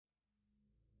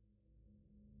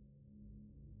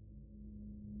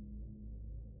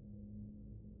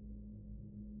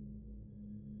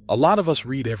A lot of us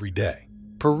read every day.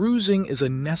 Perusing is a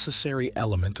necessary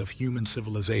element of human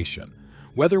civilization.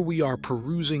 Whether we are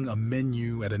perusing a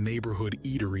menu at a neighborhood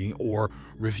eatery or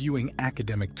reviewing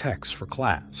academic texts for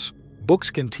class, books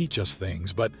can teach us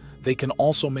things, but they can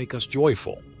also make us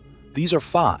joyful. These are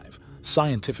 5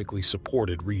 scientifically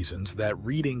supported reasons that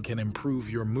reading can improve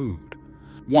your mood.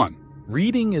 1.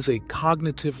 Reading is a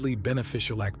cognitively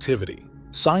beneficial activity.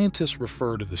 Scientists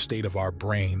refer to the state of our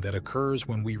brain that occurs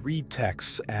when we read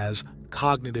texts as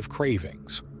cognitive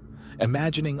cravings.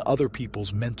 Imagining other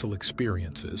people's mental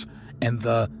experiences and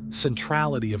the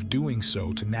centrality of doing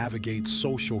so to navigate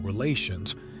social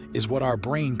relations is what our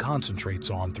brain concentrates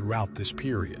on throughout this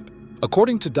period.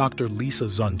 According to Dr. Lisa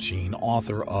Zunchine,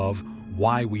 author of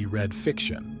Why We Read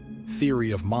Fiction,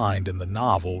 Theory of Mind in the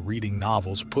novel, reading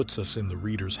novels puts us in the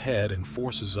reader's head and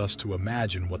forces us to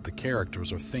imagine what the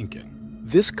characters are thinking.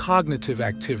 This cognitive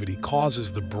activity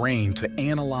causes the brain to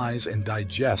analyze and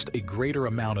digest a greater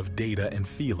amount of data and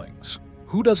feelings.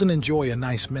 Who doesn't enjoy a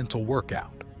nice mental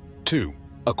workout? 2.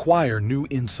 Acquire new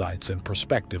insights and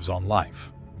perspectives on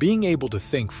life. Being able to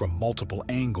think from multiple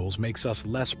angles makes us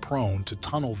less prone to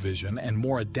tunnel vision and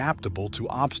more adaptable to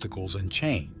obstacles and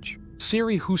change.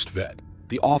 Siri Hustved,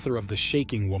 the author of The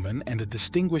Shaking Woman and a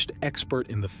distinguished expert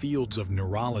in the fields of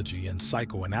neurology and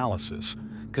psychoanalysis,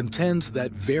 contends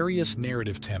that various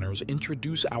narrative tenors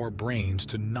introduce our brains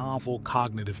to novel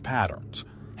cognitive patterns,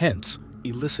 hence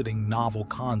eliciting novel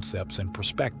concepts and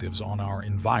perspectives on our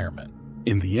environment.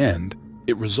 In the end,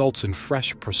 it results in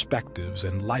fresh perspectives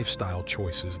and lifestyle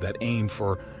choices that aim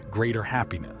for greater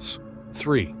happiness.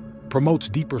 3. Promotes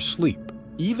deeper sleep.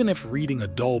 Even if reading a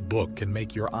dull book can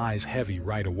make your eyes heavy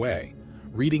right away,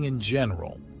 reading in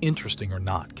general, interesting or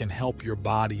not, can help your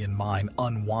body and mind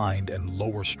unwind and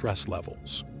lower stress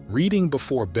levels. Reading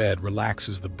before bed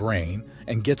relaxes the brain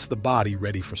and gets the body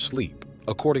ready for sleep,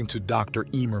 according to Dr.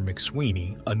 Emer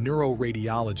McSweeney, a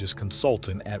neuroradiologist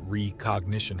consultant at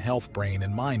Recognition Health Brain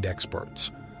and Mind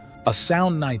Experts. A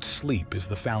sound night's sleep is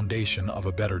the foundation of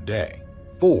a better day.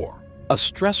 4. A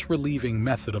stress-relieving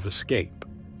method of escape.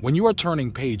 When you are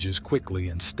turning pages quickly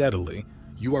and steadily,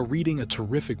 you are reading a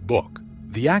terrific book.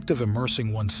 The act of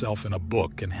immersing oneself in a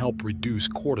book can help reduce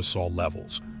cortisol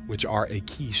levels, which are a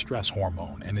key stress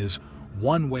hormone, and is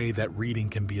one way that reading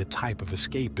can be a type of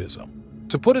escapism.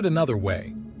 To put it another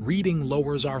way, reading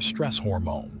lowers our stress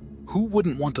hormone. Who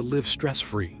wouldn't want to live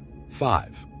stress-free?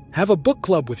 5. Have a book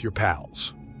club with your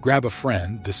pals. Grab a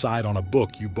friend, decide on a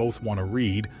book you both want to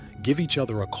read, give each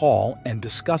other a call, and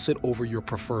discuss it over your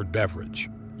preferred beverage.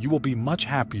 You will be much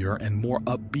happier and more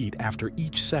upbeat after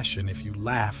each session if you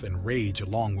laugh and rage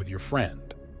along with your friend.